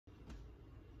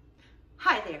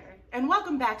there, and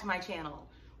welcome back to my channel,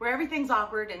 where everything's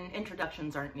awkward and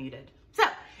introductions aren't needed. So,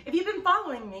 if you've been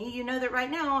following me, you know that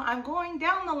right now I'm going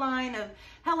down the line of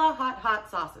hella hot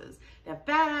sauces. They have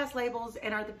badass labels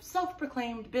and are the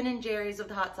self-proclaimed Ben & Jerry's of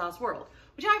the hot sauce world,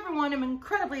 which I, for one, am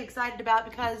incredibly excited about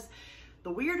because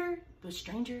the weirder, the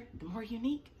stranger, the more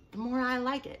unique, the more I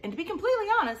like it. And to be completely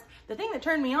honest, the thing that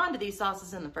turned me on to these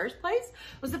sauces in the first place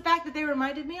was the fact that they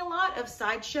reminded me a lot of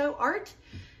sideshow art.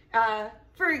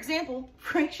 For example,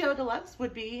 Freak Show Deluxe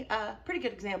would be a pretty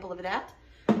good example of that.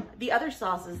 The other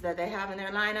sauces that they have in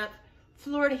their lineup: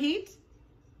 Florida Heat,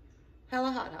 hella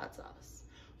hot sauce.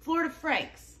 Florida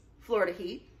Franks, Florida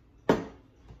Heat.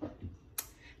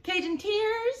 Cajun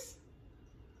Tears,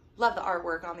 love the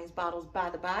artwork on these bottles,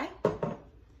 by the by.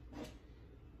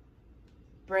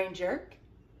 Brain Jerk,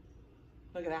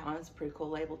 look at that one, it's a pretty cool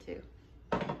label too.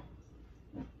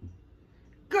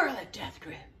 Garlic Death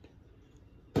Grip.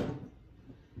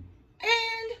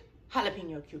 And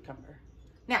jalapeno cucumber.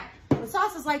 Now, with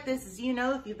sauces like this, as you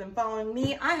know, if you've been following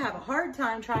me, I have a hard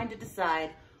time trying to decide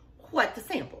what to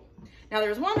sample. Now,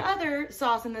 there's one other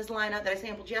sauce in this lineup that I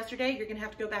sampled yesterday. You're gonna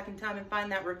have to go back in time and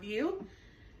find that review.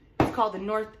 It's called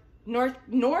the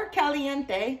Nor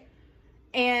Caliente,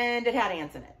 and it had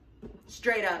ants in it.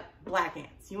 Straight up black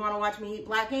ants. You wanna watch me eat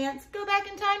black ants? Go back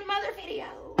in time to my other video.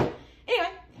 Anyway,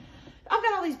 I've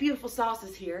got all these beautiful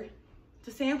sauces here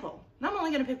to sample. And I'm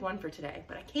only gonna pick one for today,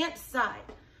 but I can't decide.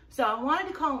 So I wanted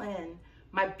to call in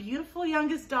my beautiful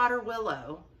youngest daughter,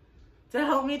 Willow, to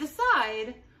help me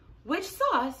decide which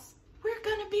sauce we're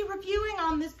gonna be reviewing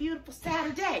on this beautiful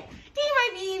Saturday. Hey, my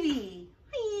baby.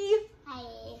 Hi.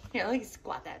 Hi. Here, let me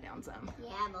squat that down some.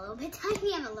 Yeah, I'm a little bit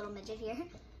tiny. I'm a little midget here.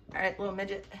 All right, little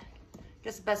midget.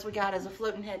 Guess the best we got is a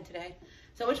floating head today.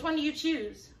 So which one do you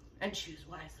choose? And choose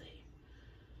wisely.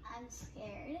 I'm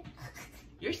scared.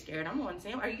 You're scared. I'm the one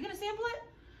sample. Are you gonna sample it?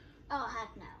 Oh,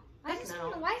 heck no. Heck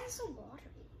no. Why is it so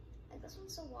watery? Like, this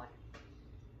one's so watery.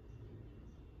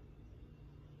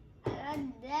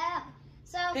 No.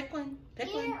 So, Pick one. Pick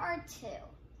here one. are two.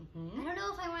 I don't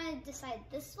know if I want to decide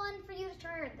this one for you to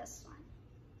try or this one.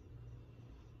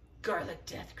 Garlic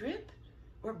Death Grip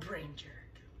or Brain Jerk?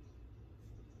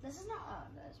 This is not, oh,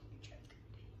 that is Brain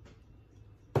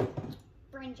Jerk.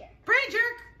 Brain Jerk. Brain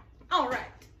Jerk! All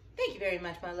right. Thank you very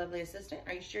much, my lovely assistant.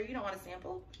 Are you sure you don't want to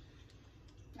sample?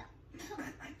 No.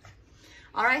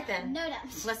 All right, then. No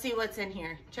doubts. Let's see what's in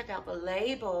here. Check out the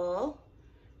label.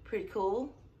 Pretty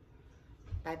cool.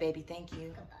 Bye, baby. Thank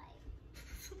you.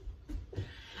 Goodbye.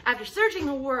 After searching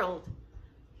the world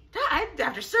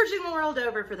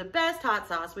over for the best hot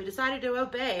sauce, we decided to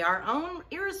obey our own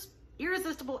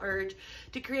irresistible urge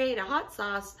to create a hot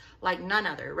sauce like none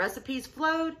other. Recipes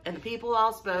flowed and the people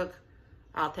all spoke.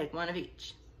 I'll take one of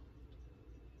each.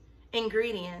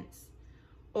 Ingredients: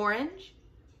 orange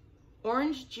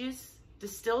juice,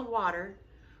 distilled water,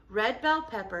 red bell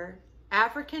pepper,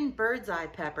 African bird's eye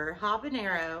pepper,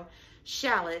 habanero,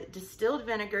 shallot, distilled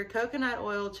vinegar, coconut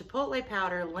oil, chipotle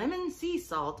powder, lemon sea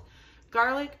salt,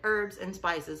 garlic, herbs, and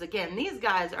spices. Again, these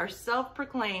guys are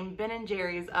self-proclaimed Ben &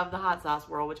 Jerry's of the hot sauce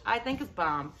world, which I think is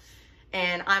bomb.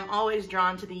 And I'm always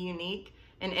drawn to the unique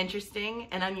and interesting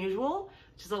and unusual,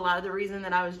 which is a lot of the reason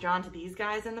that I was drawn to these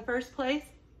guys in the first place.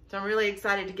 So I'm really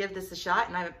excited to give this a shot,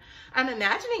 and I'm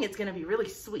imagining it's gonna be really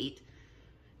sweet,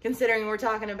 considering we're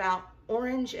talking about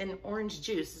orange and orange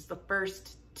juice is the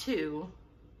first two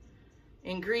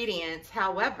ingredients.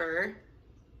 However,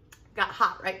 got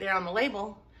hot right there on the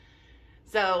label.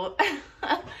 So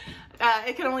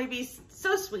it can only be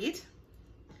so sweet.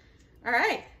 All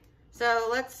right, so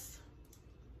let's,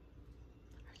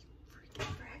 are you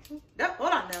freaking bragging? No,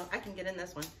 hold on, no, I can get in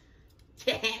this one.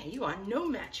 Yeah, you are no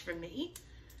match for me.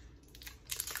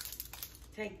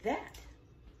 Take that.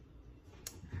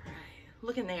 All right,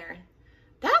 look in there.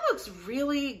 That looks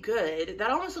really good.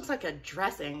 That almost looks like a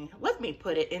dressing. Let me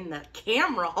put it in the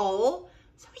camera hole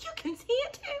so you can see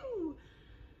it too.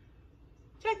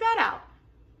 Check that out.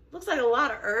 Looks like a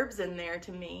lot of herbs in there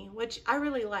to me, which I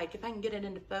really like. If I can get it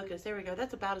into focus, there we go.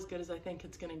 That's about as good as I think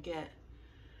it's gonna get.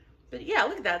 But yeah,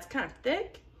 look at that. It's kind of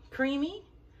thick, creamy,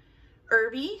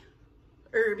 herby,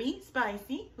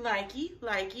 spicy,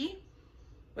 likey.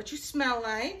 What you smell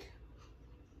like?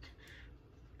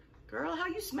 Girl, how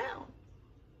you smell?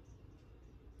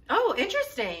 Oh,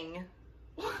 interesting.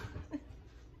 I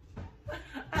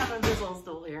have this little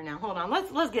stool here now. Hold on,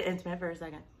 let's get intimate for a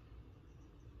second.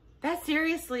 That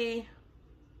seriously,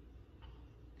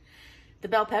 the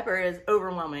bell pepper is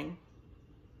overwhelming.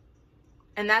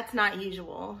 And that's not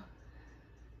usual.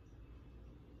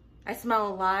 I smell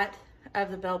a lot of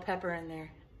the bell pepper in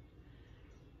there.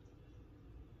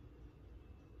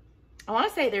 I want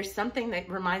to say there's something that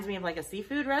reminds me of like a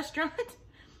seafood restaurant.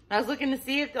 I was looking to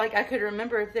see if like I could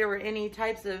remember if there were any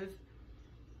types of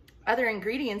other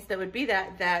ingredients that would be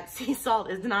that sea salt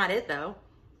is not it though.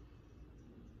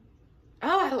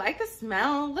 Oh, I like the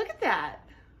smell. Look at that.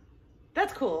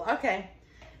 That's cool. Okay.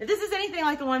 If this is anything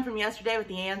like the one from yesterday with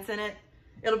the ants in it,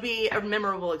 it'll be a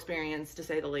memorable experience to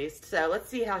say the least. So let's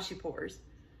see how she pours.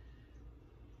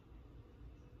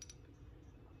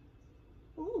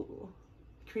 Ooh,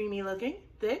 creamy looking,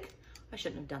 thick. I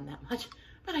shouldn't have done that much,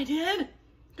 but I did.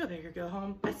 Go big or go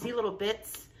home. I see little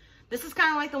bits. This is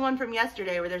kind of like the one from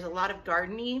yesterday where there's a lot of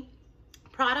garden-y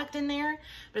product in there,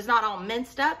 but it's not all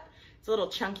minced up. It's a little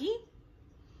chunky.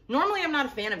 Normally I'm not a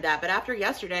fan of that, but after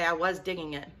yesterday I was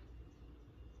digging it.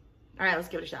 All right, let's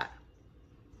give it a shot.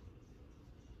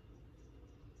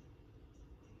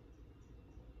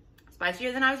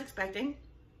 Spicier than I was expecting.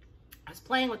 I was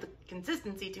playing with the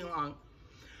consistency too long.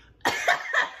 I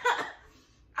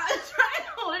was trying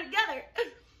to hold it together.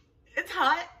 It's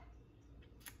hot,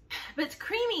 but it's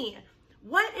creamy.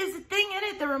 What is the thing in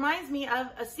it that reminds me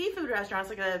of a seafood restaurant?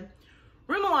 It's like a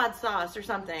remoulade sauce or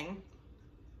something.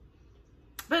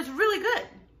 But it's really good.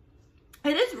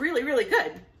 It is really, really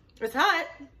good. It's hot.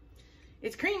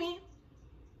 It's creamy.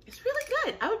 It's really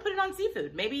good. I would put it on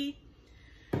seafood. Maybe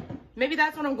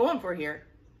that's what I'm going for here.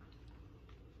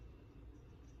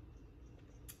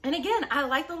 And again, I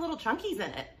like the little chunkies in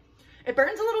it. It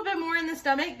burns a little bit more in the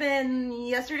stomach than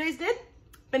yesterday's did,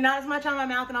 but not as much on my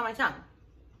mouth and on my tongue.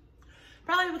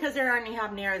 Probably because there aren't any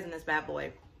habaneros in this bad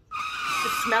boy. The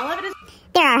smell of it is...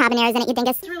 There are habaneros in it, you think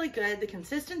it's really good. The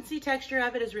consistency, texture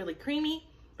of it is really creamy.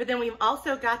 But then we've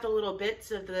also got the little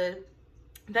bits of the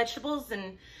vegetables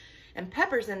and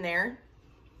peppers in there.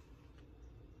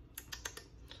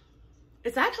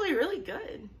 It's actually really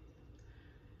good.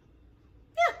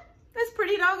 Yeah, that's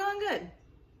pretty doggone good.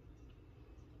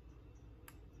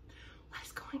 What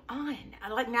is going on? I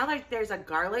like now that there's a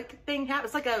garlic thing happening.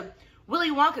 It's like a Willy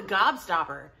Wonka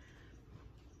gobstopper.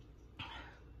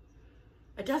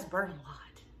 It does burn a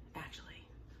lot, actually.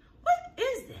 What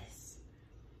is this?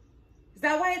 Is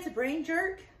that why it's a brain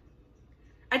jerk?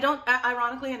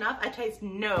 Ironically enough, I taste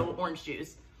no orange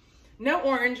juice. No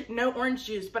orange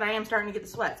juice, but I am starting to get the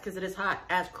sweats because it is hot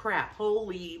as crap.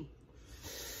 Holy,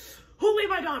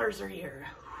 my daughters are here.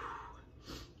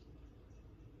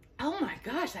 Oh my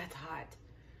gosh, that's hot.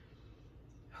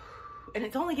 And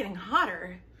it's only getting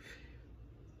hotter.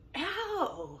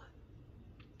 Ow.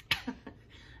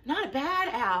 Not a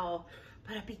bad ow,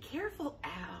 but a be careful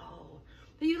ow.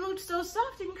 You look so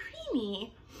soft and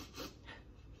creamy.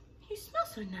 You smell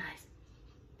so nice.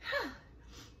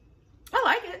 I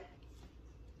like it.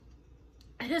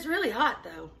 It is really hot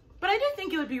though, but I do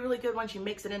think it would be really good once you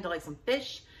mix it into like some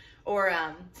fish or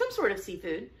some sort of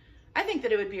seafood. I think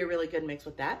that it would be a really good mix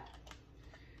with that.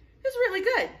 It's really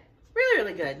good, really,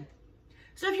 really good.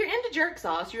 So if you're into jerk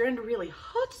sauce, you're into really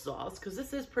hot sauce, because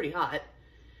this is pretty hot,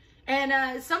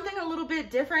 and something a little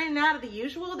bit different and out of the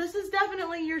usual, this is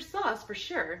definitely your sauce for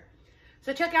sure.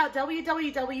 So check out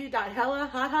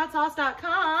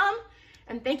www.hellahotsauce.com,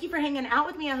 and thank you for hanging out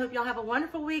with me. I hope y'all have a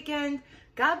wonderful weekend.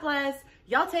 God bless.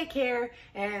 Y'all take care.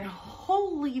 And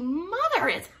holy mother,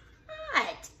 it's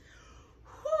hot.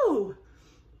 Whew.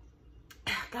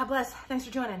 God bless. Thanks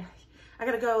for joining. I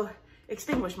gotta go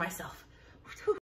extinguish myself.